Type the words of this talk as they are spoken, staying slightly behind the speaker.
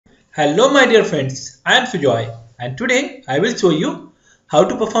Hello my dear friends, I am Sujoy and today I will show you how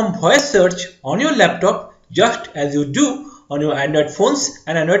to perform voice search on your laptop just as you do on your Android phones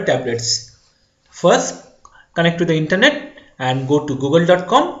and Android tablets. First, connect to the internet and go to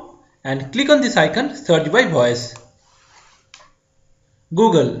google.com and click on this icon search by voice.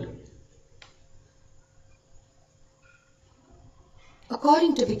 Google.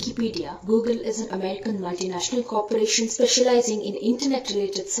 According to Wikipedia, Google is an American multinational corporation specializing in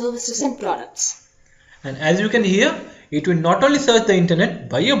internet-related services and products. And as you can hear, it will not only search the internet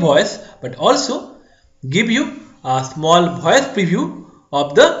by your voice but also give you a small voice preview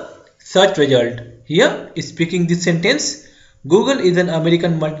of the search result. Here is speaking this sentence: Google is an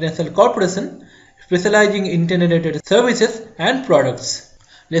American multinational corporation specializing in internet-related services and products.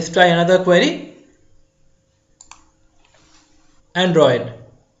 Let's try another query. Android.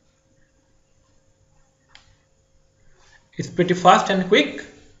 It's pretty fast and quick.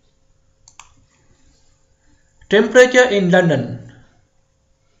 Temperature in London.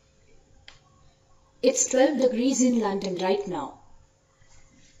 It's 12 degrees in London right now.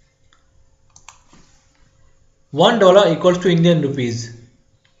 $1 equals to Indian rupees.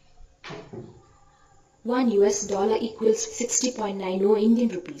 $1 equals 60.90 Indian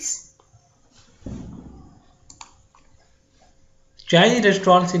rupees. Chinese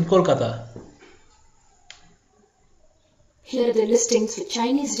restaurants in Kolkata. Here are the listings for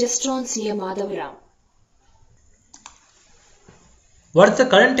Chinese restaurants near Madhavaram. What's the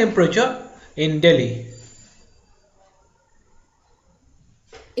current temperature in Delhi?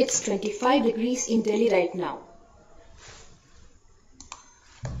 It's 25 degrees in Delhi right now.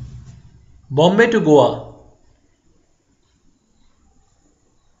 Bombay to Goa.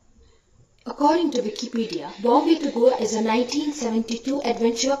 According to Wikipedia, Bombay to Goa is a 1972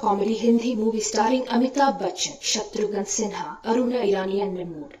 adventure comedy Hindi movie starring Amitabh Bachchan, Shatrughan Sinha, Aruna Irani and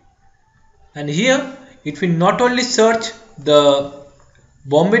Mahmood. And here it will not only search the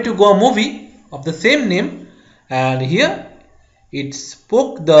Bombay to Goa movie of the same name, and here it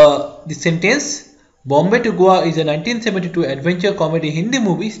spoke the sentence Bombay to Goa is a 1972 adventure comedy Hindi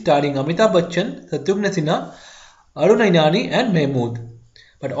movie starring Amitabh Bachchan, Shatrughan Sinha, Aruna Irani and Mahmood.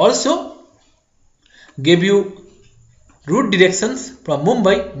 But also gave you route directions from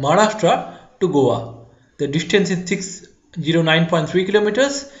Mumbai, Maharashtra to Goa. The distance is 609.3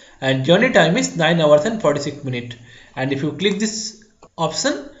 kilometers and journey time is 9 hours and 46 minutes. And if you click this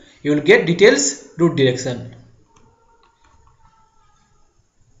option, you will get details route direction.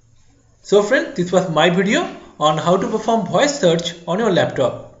 So friends, this was my video on how to perform voice search on your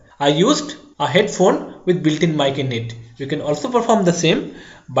laptop. I used a headphone with built-in mic in it. You can also perform the same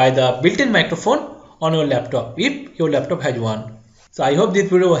by the built-in microphone on your laptop if your laptop has one. So I hope this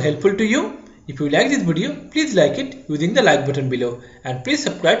video was helpful to you. If you like this video, please like it using the like button below and please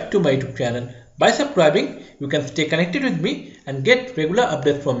subscribe to my YouTube channel. By subscribing, you can stay connected with me and get regular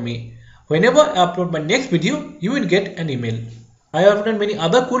updates from me. Whenever I upload my next video, you will get an email. I have done many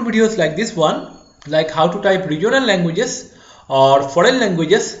other cool videos like this one, like how to type regional languages or foreign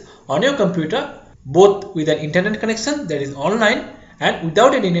languages on your computer, both with an internet connection that is online and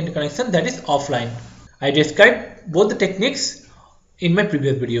without an internet connection that is offline. I described both the techniques in my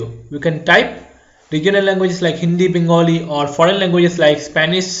previous video. You can type regional languages like Hindi, Bengali or foreign languages like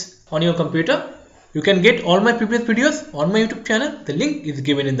Spanish on your computer. You can get all my previous videos on my YouTube channel. The link is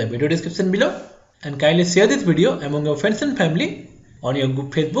given in the video description below. And kindly share this video among your friends and family on your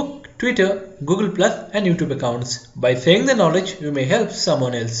Facebook, Twitter, Google+ and YouTube accounts. By sharing the knowledge, you may help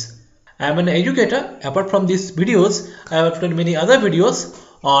someone else. I am an educator. Apart from these videos, I have uploaded many other videos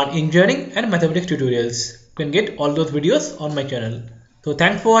on engineering and mathematics tutorials. You can get all those videos on my channel. So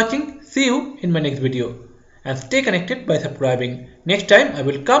thanks for watching. See you in my next video. And stay connected by subscribing. Next time I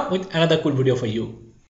will come with another cool video for you.